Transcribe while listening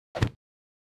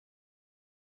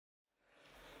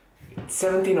It's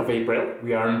 17th of April,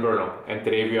 we are in Brno, and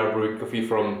today we are brewing coffee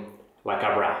from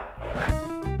Cabra.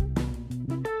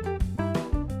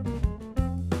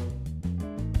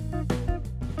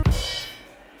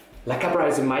 Cabra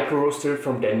is a micro roaster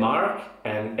from Denmark,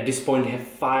 and at this point we have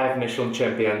 5 national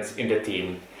champions in the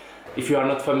team. If you are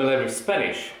not familiar with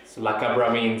Spanish, so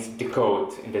Cabra means the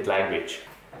code in that language.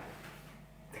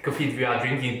 The coffee we are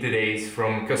drinking today is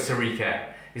from Costa Rica.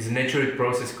 It's a naturally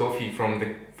processed coffee from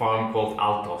the farm called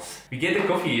Altos. We get the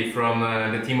coffee from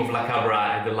the team of Cabra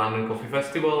at the London Coffee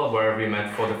Festival, where we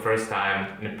met for the first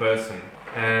time in person.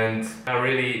 And I'm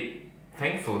really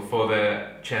thankful for the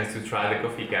chance to try the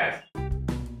coffee, guys.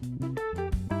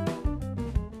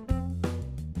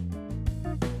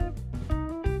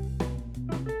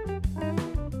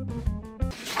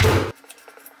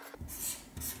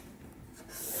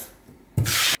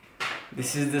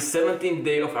 This is the 17th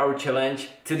day of our challenge.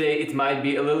 Today it might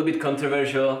be a little bit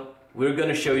controversial. We're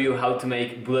gonna show you how to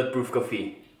make bulletproof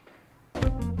coffee.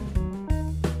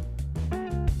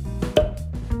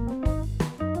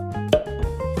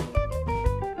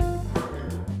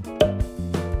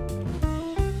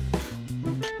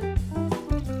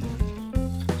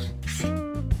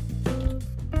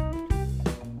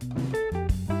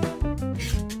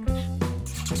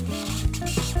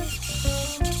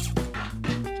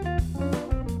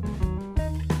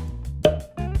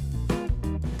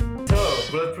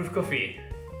 Bulletproof coffee.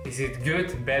 Is it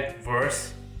good, bad,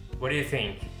 worse? What do you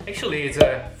think? Actually, it's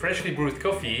a freshly brewed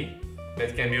coffee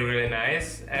that can be really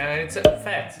nice, and it's a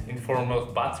fat in form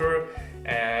of butter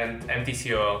and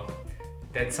MCT oil.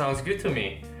 That sounds good to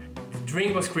me. The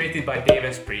drink was created by Dave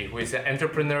Asprey, who is an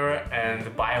entrepreneur and a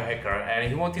biohacker, and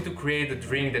he wanted to create a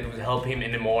drink that would help him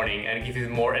in the morning and give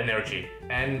him more energy.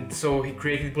 And so he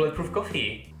created Bulletproof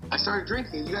coffee. I started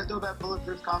drinking. You guys know about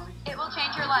Bulletproof coffee? It will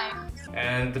change your life.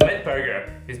 And Matt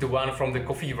Berger is the one from the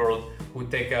coffee world who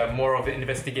take more of an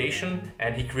investigation,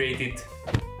 and he created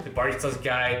the Barista's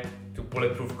Guide to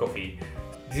Bulletproof Coffee.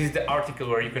 This is the article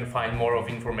where you can find more of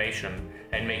information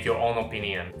and make your own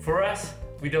opinion. For us,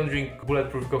 we don't drink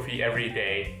bulletproof coffee every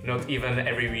day, not even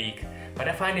every week. But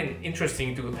I find it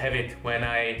interesting to have it when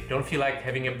I don't feel like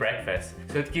having a breakfast.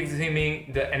 So it gives me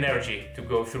the energy to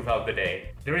go throughout the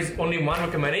day. There is only one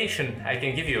recommendation I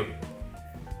can give you.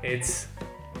 It's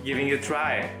giving it a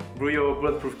try. Brew your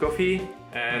bulletproof coffee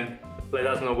and let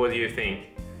us know what you think.